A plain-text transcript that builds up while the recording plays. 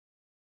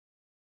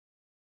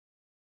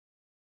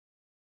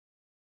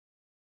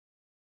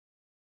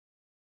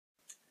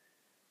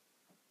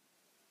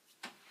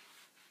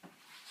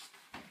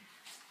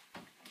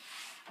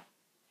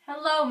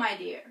Hello, my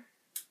dear.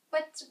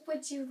 What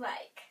would you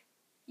like?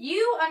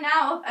 You are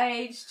now of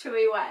age to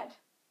be wed.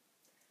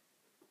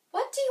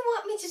 What do you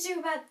want me to do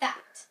about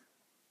that?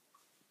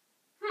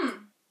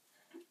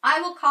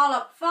 I will call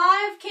up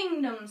 5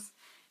 kingdoms,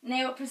 and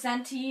they will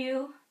present to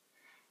you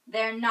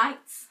their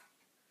knights.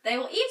 They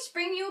will each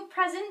bring you a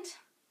present,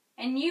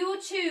 and you will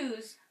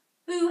choose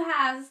who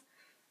has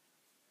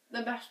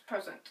the best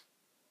present.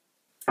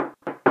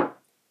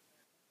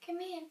 Come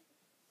in.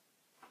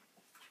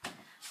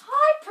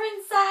 Hi,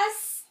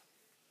 princess.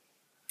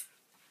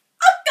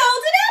 A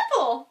golden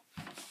apple.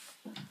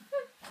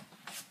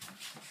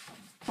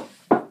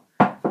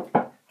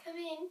 Come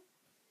in.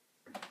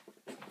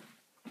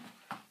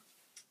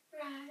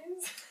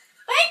 Rise.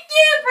 Thank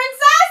you,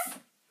 princess.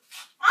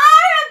 I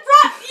have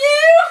brought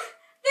you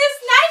this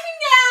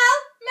nightingale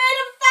made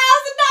of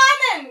 1,000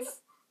 diamonds.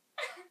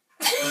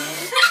 Here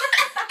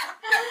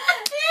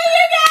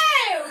you go.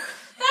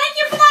 Thank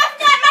you for not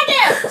forgetting my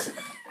gift.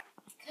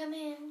 Come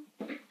in.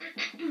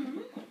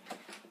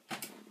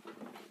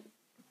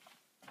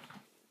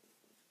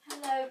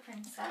 Hello,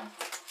 princess.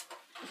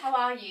 How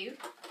are you?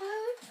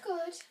 Oh,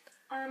 good.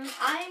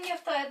 I'm your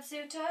 3rd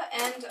suitor,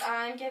 and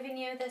I'm giving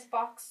you this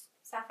box,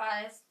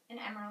 sapphires and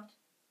emerald.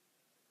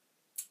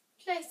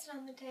 Place it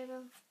on the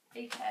table.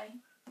 Okay.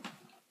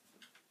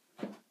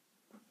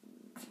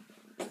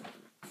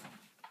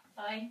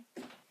 Bye.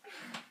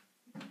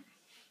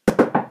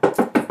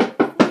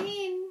 Come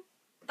in.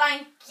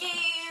 Thank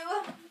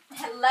you.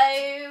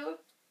 Hello.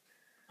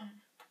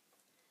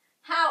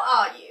 How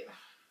are you?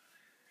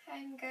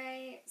 I'm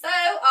great. So,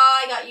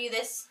 I got you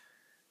this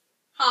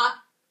heart.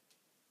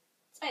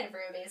 It's made of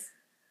rubies.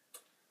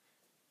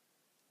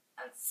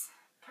 That's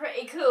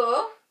pretty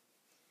cool.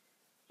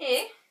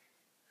 Here.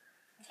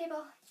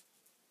 Table.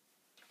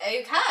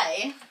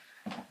 Okay.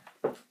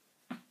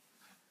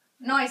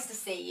 Nice to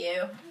see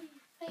you.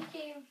 Thank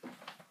you.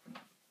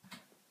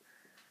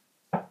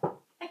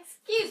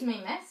 Excuse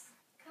me, miss.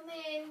 Come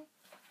in.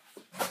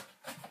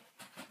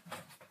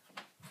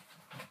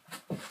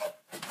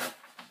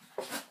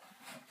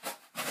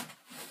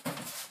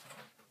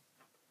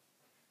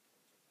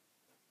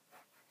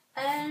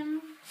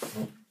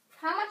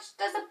 How much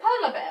does a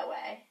polar bear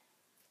weigh?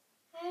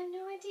 I have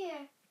no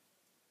idea.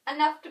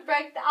 Enough to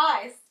break the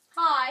ice.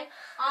 Hi,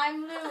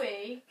 I'm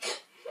Louie.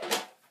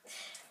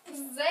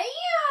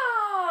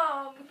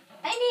 Damn!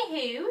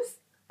 Anywho's,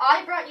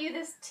 I brought you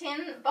this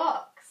tin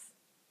box.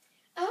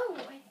 Oh,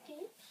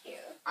 thank you.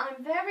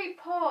 I'm very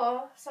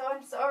poor, so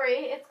I'm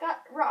sorry. It's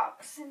got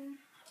rocks and...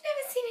 I've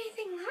never seen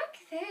anything like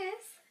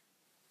this.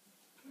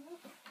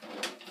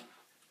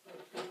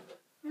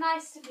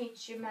 Nice to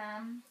meet you,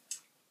 ma'am.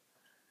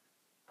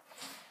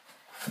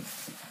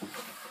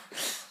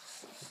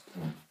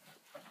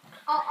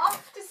 I'll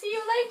off to see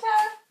you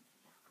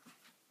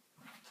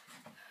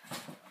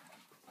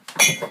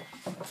later.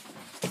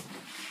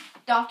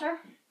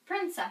 Daughter,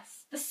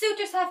 princess, the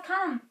suitors have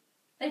come.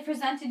 They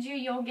presented you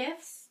your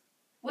gifts.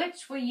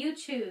 Which will you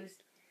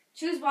choose?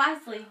 Choose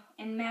wisely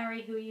and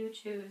marry who you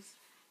choose.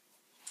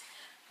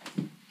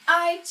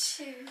 I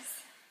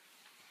choose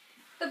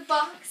the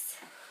box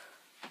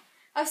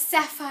of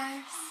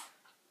sapphires.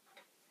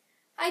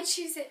 I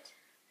choose it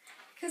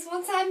because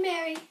once I'm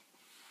married,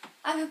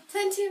 I have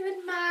plenty of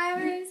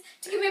admirers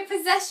to give me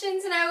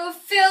possessions, and I will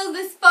fill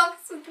this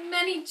box with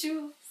many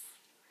jewels.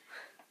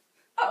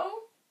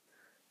 Oh,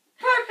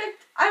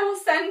 perfect. I will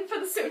send for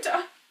the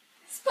suitor.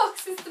 This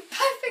box is the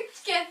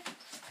perfect gift.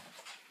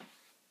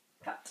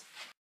 Cut.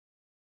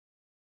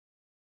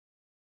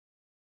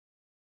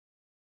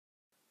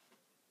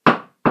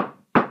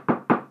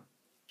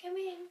 Come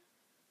in.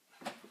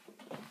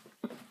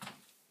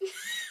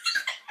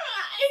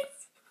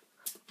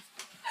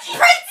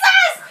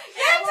 Princess!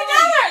 Get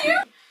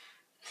together!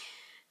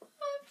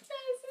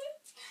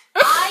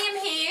 I am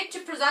here to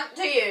present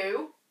to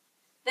you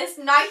this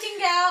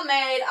nightingale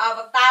made of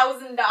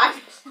 1,000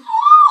 diamonds.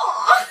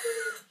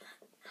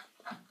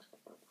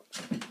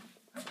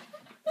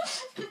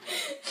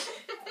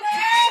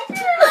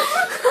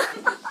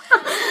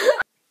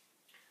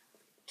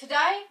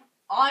 Today,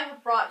 I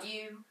have brought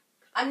you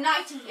a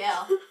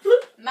nightingale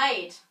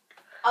made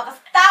of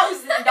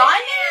 1,000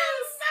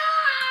 diamonds.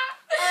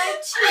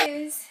 I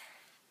choose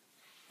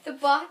the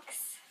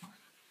box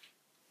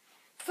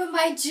for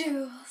my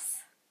jewels,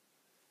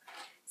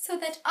 so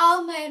that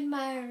all my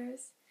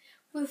admirers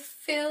will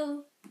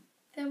fill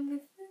them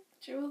with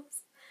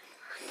jewels.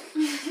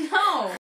 No.